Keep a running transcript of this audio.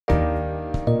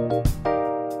I've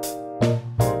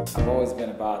always been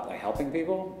about like helping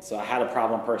people. So I had a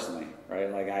problem personally,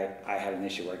 right? Like I had an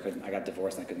issue where I got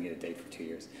divorced and I couldn't get a date for 2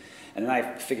 years. And then I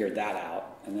figured that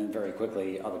out. And then very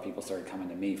quickly, other people started coming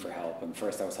to me for help. And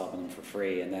first I was helping them for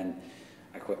free. And then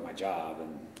I quit my job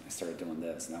and I started doing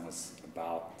this. And that was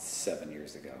about 7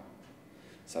 years ago.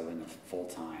 So I've been a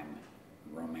full-time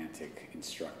romantic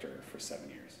instructor for 7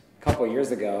 years. A couple of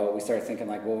years ago, we started thinking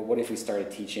like, well, what if we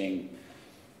started teaching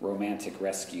romantic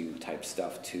rescue type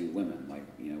stuff to women, like,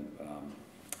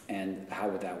 and how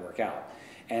would that work out?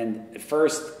 And at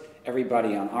first,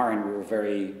 everybody on our end, we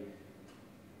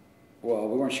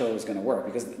weren't sure it was going to work,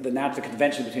 because the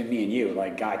convention between me and you,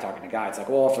 like guy talking to guy, it's like,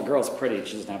 well, if a girl's pretty,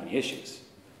 she doesn't have any issues,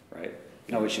 right?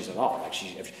 No issues at all. Like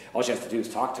all she has to do is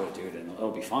talk to a dude and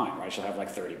it'll be fine, right? She'll have like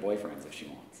 30 boyfriends if she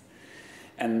wants.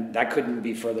 And that couldn't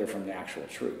be further from the actual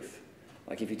truth.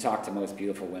 Like if you talk to most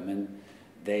beautiful women,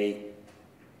 they'll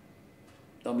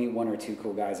meet one or two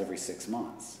cool guys every 6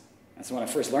 months. And so when I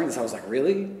first learned this, I was like,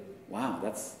 really? Wow,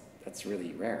 that's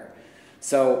really rare.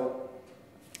 So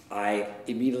I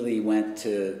immediately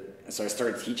so I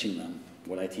started teaching them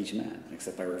what I teach men,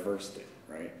 except I reversed it,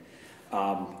 right?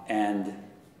 And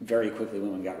very quickly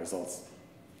women got results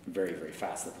very, very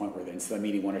fast, to the point where instead of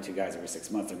meeting one or two guys every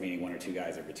 6 months, they're meeting one or two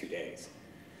guys every 2 days.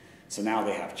 So now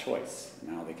they have choice.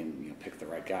 Now they can pick the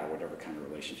right guy, whatever kind of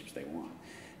relationships they want.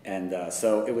 And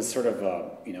so it was sort of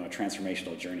a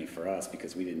transformational journey for us,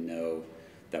 because we didn't know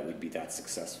that we'd be that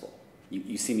successful.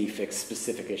 You see me fix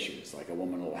specific issues, like a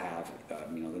woman will have,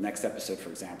 the next episode,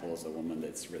 for example, is a woman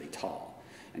that's really tall,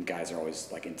 and guys are always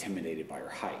like intimidated by her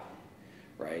height,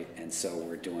 right? And so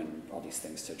we're doing all these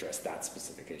things to address that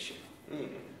specific issue,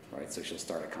 right? So she'll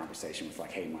start a conversation with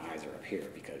like, hey, my eyes are up here,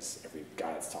 because every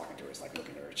guy that's talking to her is like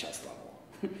looking at her chest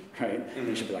level, right?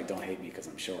 And she'll be like, don't hate me because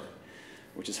I'm short.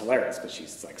 Which is hilarious, because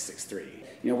she's like 6'3".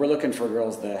 We're looking for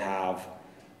girls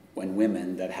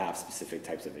women that have specific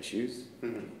types of issues,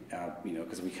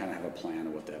 because we kind of have a plan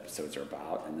of what the episodes are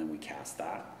about, and then we cast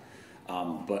that.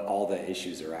 But all the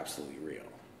issues are absolutely real,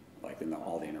 like in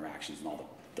all the interactions and all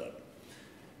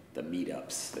the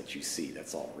meetups that you see.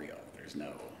 That's all real. There's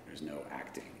no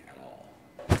acting at all.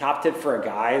 Top tip for a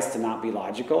guy is to not be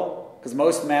logical, because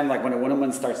most men, like when a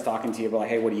woman starts talking to you about, like,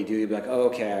 hey, what do you do? You'll be like, oh,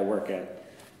 okay, I work at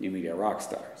New Media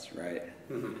Rockstars, right?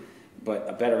 But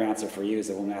a better answer for you is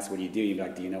that when woman asks, what do you do? You'd be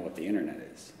like, do you know what the internet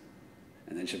is?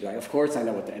 And then she'll be like, of course I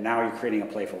know and now you're creating a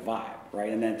playful vibe,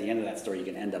 right? And then at the end of that story, you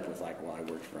can end up with like, well, I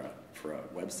work for a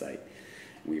website.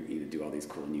 We do all these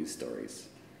cool news stories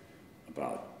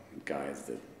about guys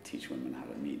that teach women how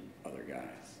to meet other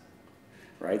guys,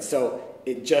 right? So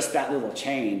just that little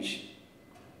change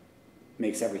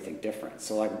makes everything different.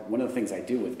 So like one of the things I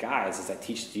do with guys is I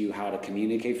teach you how to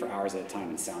communicate for hours at a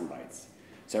time in sound bites.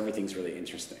 So everything's really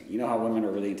interesting. You know how women are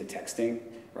really into texting,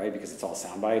 right? Because it's all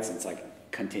sound bites and it's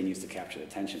like continues to capture the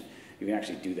attention. You can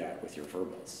actually do that with your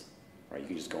verbals, right? You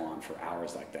can just go on for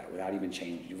hours like that without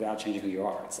changing who you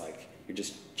are. It's like you're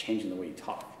just changing the way you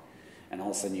talk. And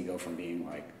all of a sudden you go from being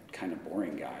like kind of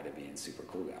boring guy to being super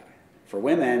cool guy. For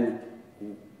women,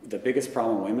 the biggest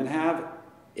problem women have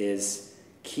is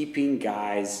keeping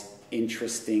guys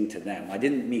interesting to them. I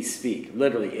didn't misspeak.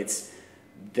 Literally,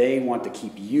 they want to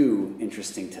keep you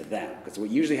interesting to them. Because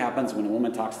what usually happens when a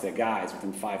woman talks to guys,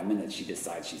 within 5 minutes, she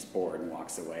decides she's bored and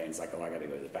walks away. And it's like, oh, I got to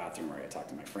go to the bathroom, or I got to talk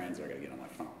to my friends, or I got to get on my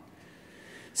phone.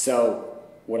 So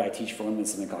what I teach for women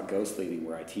is something called ghost leading,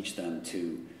 where I teach them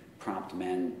to prompt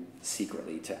men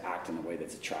secretly to act in a way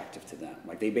that's attractive to them.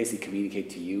 Like they basically communicate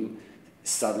to you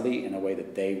subtly in a way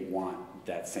that they want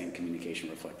that same communication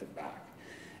reflected back.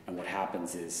 And what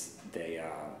happens is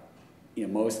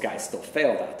most guys still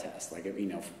fail that test. Like,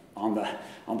 on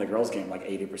the girls' game, like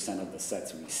 80% of the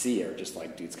sets we see are just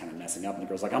like dudes kind of messing up, and the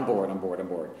girl's like, I'm bored.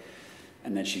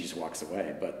 And then she just walks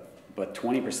away. But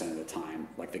 20% of the time,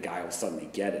 like the guy will suddenly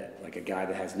get it. Like a guy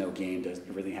that has no game,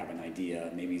 doesn't really have an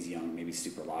idea, maybe he's young, maybe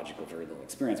super logical, very little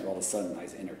experience, but all of a sudden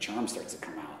his inner charm starts to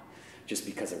come out just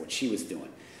because of what she was doing.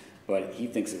 But he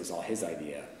thinks it was all his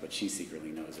idea, but she secretly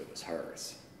knows it was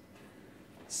hers.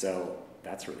 So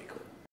that's really cool.